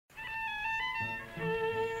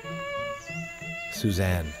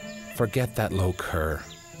Suzanne, forget that low cur.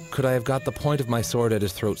 Could I have got the point of my sword at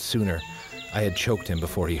his throat sooner, I had choked him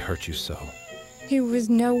before he hurt you so. He was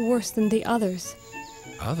no worse than the others.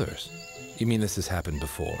 Others? You mean this has happened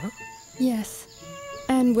before? Yes,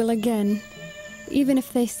 and will again. Even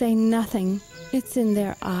if they say nothing, it's in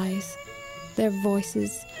their eyes, their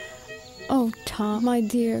voices. Oh, Tom, my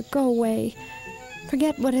dear, go away.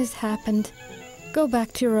 Forget what has happened. Go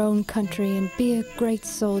back to your own country and be a great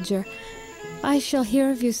soldier. I shall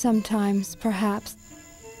hear of you sometimes, perhaps,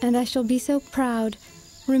 and I shall be so proud,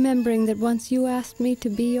 remembering that once you asked me to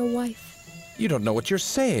be your wife. You don't know what you're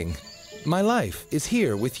saying. My life is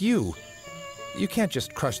here with you. You can't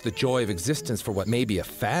just crush the joy of existence for what may be a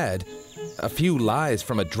fad. A few lies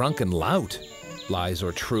from a drunken lout. Lies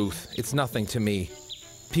or truth, it's nothing to me.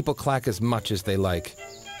 People clack as much as they like.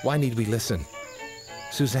 Why need we listen?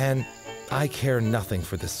 Suzanne, I care nothing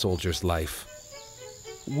for this soldier's life.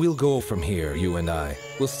 We'll go from here, you and I.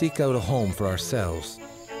 We'll seek out a home for ourselves.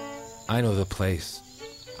 I know the place.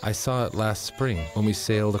 I saw it last spring when we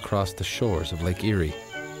sailed across the shores of Lake Erie.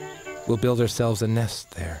 We'll build ourselves a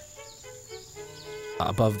nest there,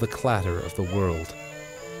 above the clatter of the world.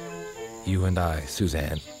 You and I,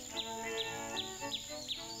 Suzanne.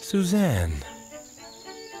 Suzanne.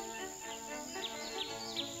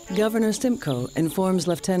 Governor Simcoe informs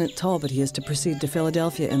Lieutenant Talbot he is to proceed to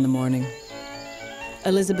Philadelphia in the morning.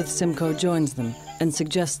 Elizabeth Simcoe joins them and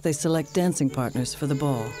suggests they select dancing partners for the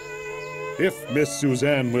ball. If Miss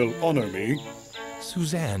Suzanne will honor me.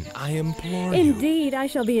 Suzanne, I implore you. Indeed, I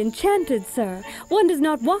shall be enchanted, sir. One does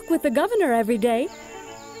not walk with the governor every day.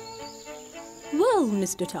 Well,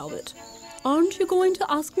 Mr. Talbot, aren't you going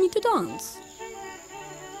to ask me to dance?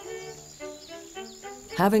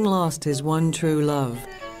 Having lost his one true love,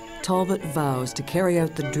 Talbot vows to carry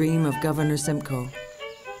out the dream of Governor Simcoe.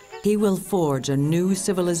 He will forge a new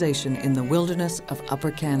civilization in the wilderness of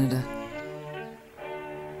Upper Canada.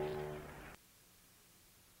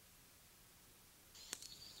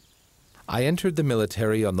 I entered the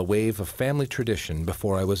military on the wave of family tradition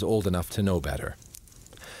before I was old enough to know better.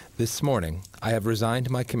 This morning, I have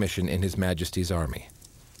resigned my commission in His Majesty's Army.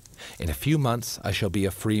 In a few months, I shall be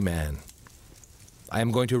a free man. I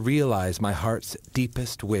am going to realize my heart's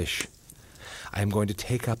deepest wish. I am going to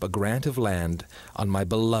take up a grant of land on my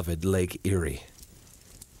beloved Lake Erie.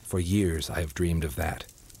 For years, I have dreamed of that.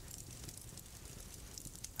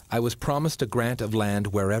 I was promised a grant of land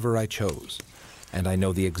wherever I chose, and I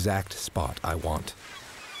know the exact spot I want.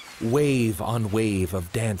 Wave on wave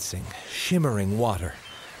of dancing, shimmering water,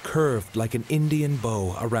 curved like an Indian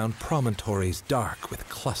bow around promontories dark with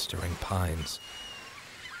clustering pines.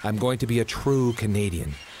 I'm going to be a true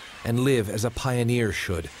Canadian and live as a pioneer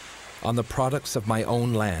should, on the products of my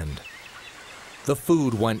own land. The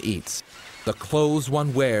food one eats, the clothes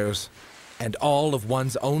one wears, and all of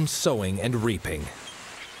one's own sowing and reaping.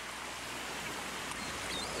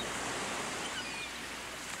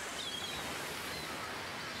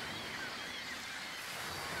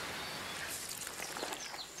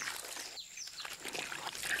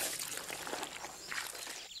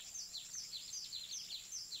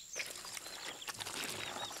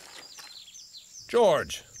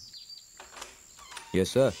 George! Yes,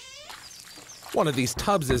 sir. One of these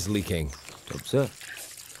tubs is leaking. Tub, sir?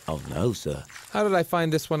 Oh, no, sir. How did I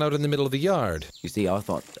find this one out in the middle of the yard? You see, I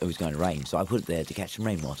thought it was going to rain, so I put it there to catch some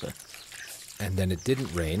rainwater. And then it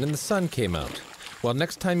didn't rain and the sun came out. Well,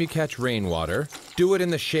 next time you catch rainwater, do it in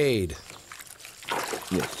the shade.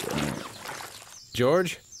 Yes, sir.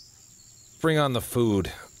 George, bring on the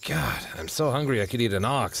food. God, I'm so hungry I could eat an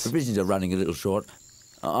ox. Provisions are running a little short.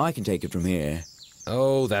 I can take it from here.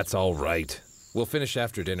 Oh, that's all right. We'll finish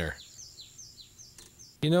after dinner.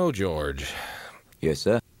 You know, George. Yes,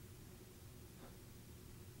 sir.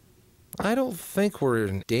 I don't think we're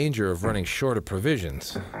in danger of running short of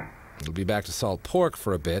provisions. We'll be back to salt pork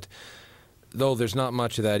for a bit, though there's not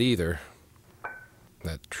much of that either.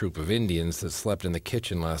 That troop of Indians that slept in the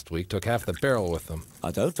kitchen last week took half the barrel with them.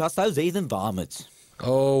 I don't trust those heathen varmints.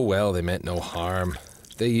 Oh, well, they meant no harm.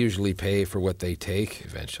 They usually pay for what they take,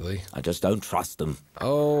 eventually. I just don't trust them.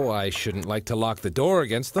 Oh, I shouldn't like to lock the door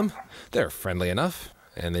against them. They're friendly enough,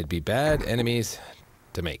 and they'd be bad enemies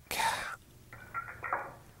to make.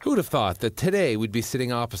 Who'd have thought that today we'd be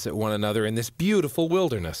sitting opposite one another in this beautiful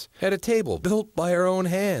wilderness, at a table built by our own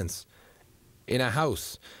hands, in a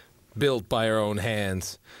house built by our own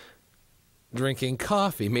hands, drinking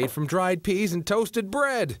coffee made from dried peas and toasted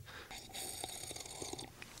bread.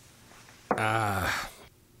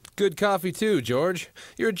 Good coffee too, George.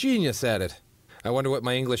 You're a genius at it. I wonder what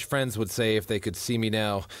my English friends would say if they could see me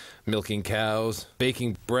now, milking cows,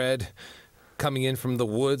 baking bread, coming in from the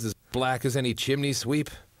woods as black as any chimney sweep.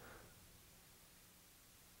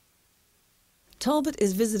 Talbot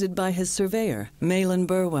is visited by his surveyor, Malin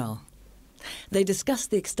Burwell. They discuss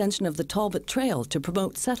the extension of the Talbot Trail to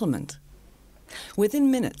promote settlement. Within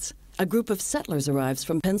minutes, a group of settlers arrives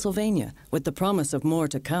from Pennsylvania with the promise of more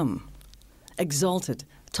to come. Exalted,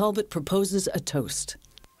 Talbot proposes a toast.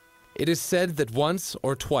 It is said that once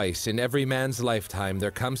or twice in every man's lifetime there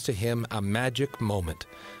comes to him a magic moment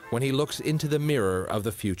when he looks into the mirror of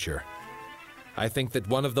the future. I think that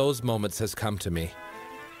one of those moments has come to me.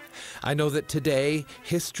 I know that today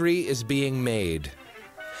history is being made.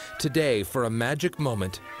 Today, for a magic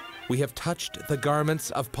moment, we have touched the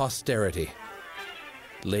garments of posterity.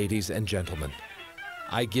 Ladies and gentlemen,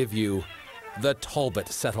 I give you the Talbot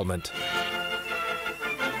settlement.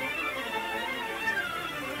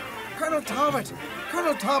 Colonel Talbot!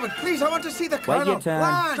 Colonel Talbot, please, I want to see the Colonel. Wait your turn.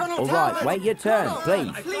 All right, wait your turn,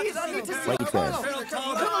 please. Please, I need to see Wait your turn.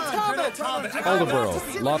 Colonel Talbot!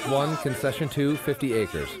 Alderborough, Lot 1, Concession 2, 50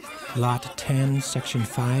 acres. Lot 10, Section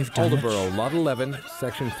 5, Dunwich. Alderborough, Lot 11,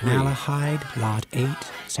 Section 3. Malahide, Lot 8,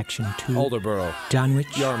 Section 2. Alderborough,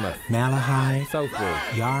 Dunwich. Yarmouth. Malahide. Southwold.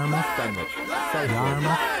 Yarmouth. Dunwich.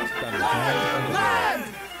 Yarmouth.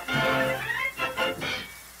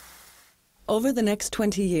 Over the next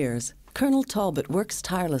 20 years, Colonel Talbot works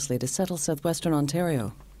tirelessly to settle southwestern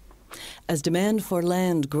Ontario. As demand for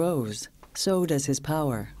land grows, so does his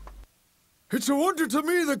power. It's a wonder to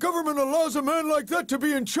me the government allows a man like that to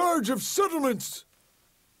be in charge of settlements.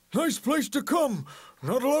 Nice place to come.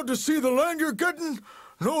 Not allowed to see the land you're getting.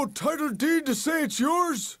 No title deed to say it's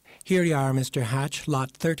yours. Here you are, Mr. Hatch.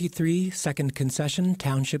 Lot 33, Second Concession,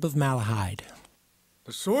 Township of Malahide.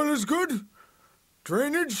 The soil is good.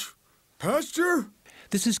 Drainage. Pasture.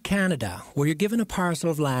 This is Canada, where you're given a parcel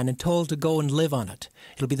of land and told to go and live on it.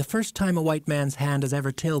 It'll be the first time a white man's hand has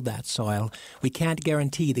ever tilled that soil. We can't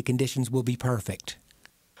guarantee the conditions will be perfect.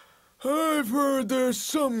 I've heard there's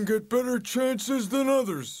some get better chances than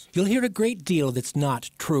others. You'll hear a great deal that's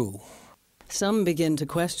not true. Some begin to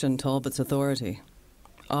question Talbot's authority,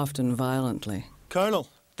 often violently. Colonel,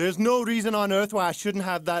 there's no reason on earth why I shouldn't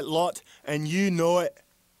have that lot, and you know it.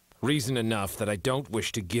 Reason enough that I don't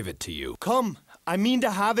wish to give it to you. Come, I mean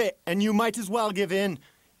to have it, and you might as well give in.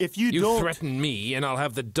 If you don't... You threaten me, and I'll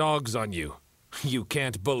have the dogs on you. You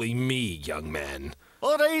can't bully me, young man.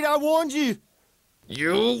 All right, I warned you.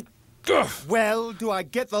 You... Well, do I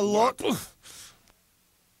get the lot?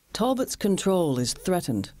 Talbot's control is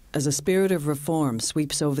threatened as a spirit of reform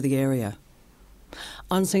sweeps over the area.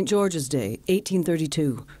 On St. George's Day,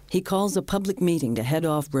 1832, he calls a public meeting to head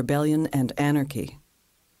off rebellion and anarchy.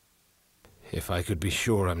 If I could be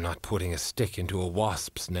sure I'm not putting a stick into a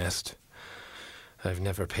wasp's nest. I've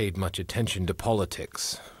never paid much attention to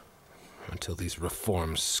politics, until these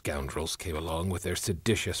reform scoundrels came along with their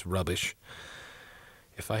seditious rubbish.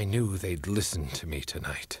 If I knew they'd listen to me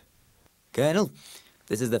tonight. Colonel,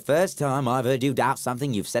 this is the first time I've heard you doubt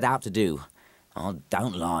something you've set out to do. I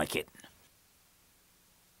don't like it.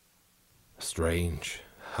 Strange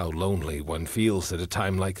how lonely one feels at a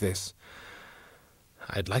time like this.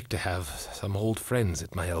 I'd like to have some old friends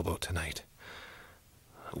at my elbow tonight.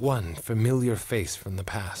 One familiar face from the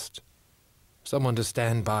past. Someone to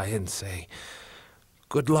stand by and say,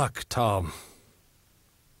 "Good luck, Tom."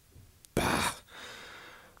 Bah!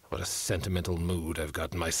 What a sentimental mood I've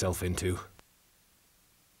gotten myself into.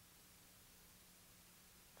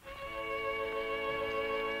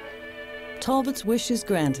 Talbot's wish is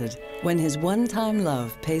granted when his one-time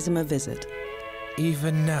love pays him a visit.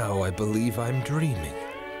 Even now I believe I'm dreaming.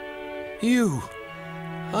 You,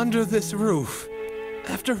 under this roof,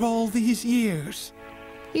 after all these years.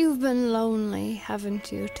 You've been lonely,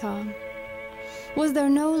 haven't you, Tom? Was there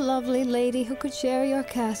no lovely lady who could share your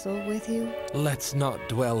castle with you? Let's not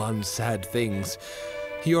dwell on sad things.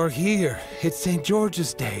 You're here. It's St.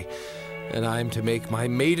 George's Day, and I'm to make my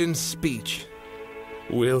maiden speech.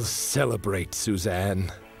 We'll celebrate,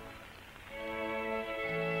 Suzanne.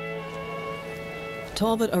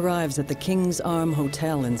 Talbot arrives at the King's Arm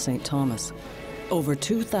Hotel in St. Thomas. Over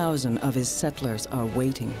 2,000 of his settlers are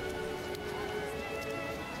waiting.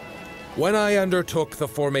 When I undertook the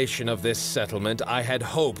formation of this settlement, I had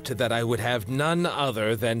hoped that I would have none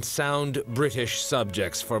other than sound British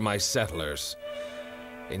subjects for my settlers.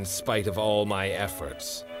 In spite of all my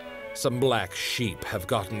efforts, some black sheep have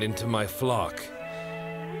gotten into my flock.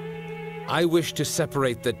 I wish to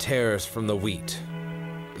separate the tares from the wheat,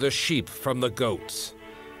 the sheep from the goats,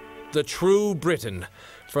 the true Briton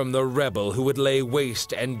from the rebel who would lay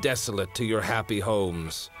waste and desolate to your happy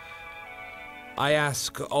homes. I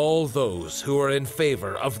ask all those who are in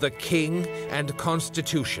favor of the King and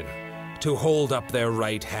Constitution to hold up their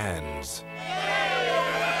right hands.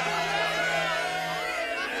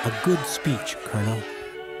 A good speech, Colonel.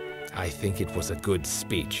 I think it was a good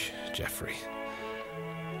speech, Geoffrey.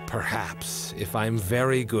 Perhaps, if I'm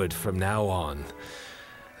very good from now on,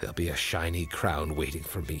 there'll be a shiny crown waiting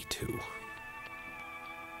for me, too.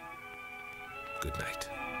 Good night.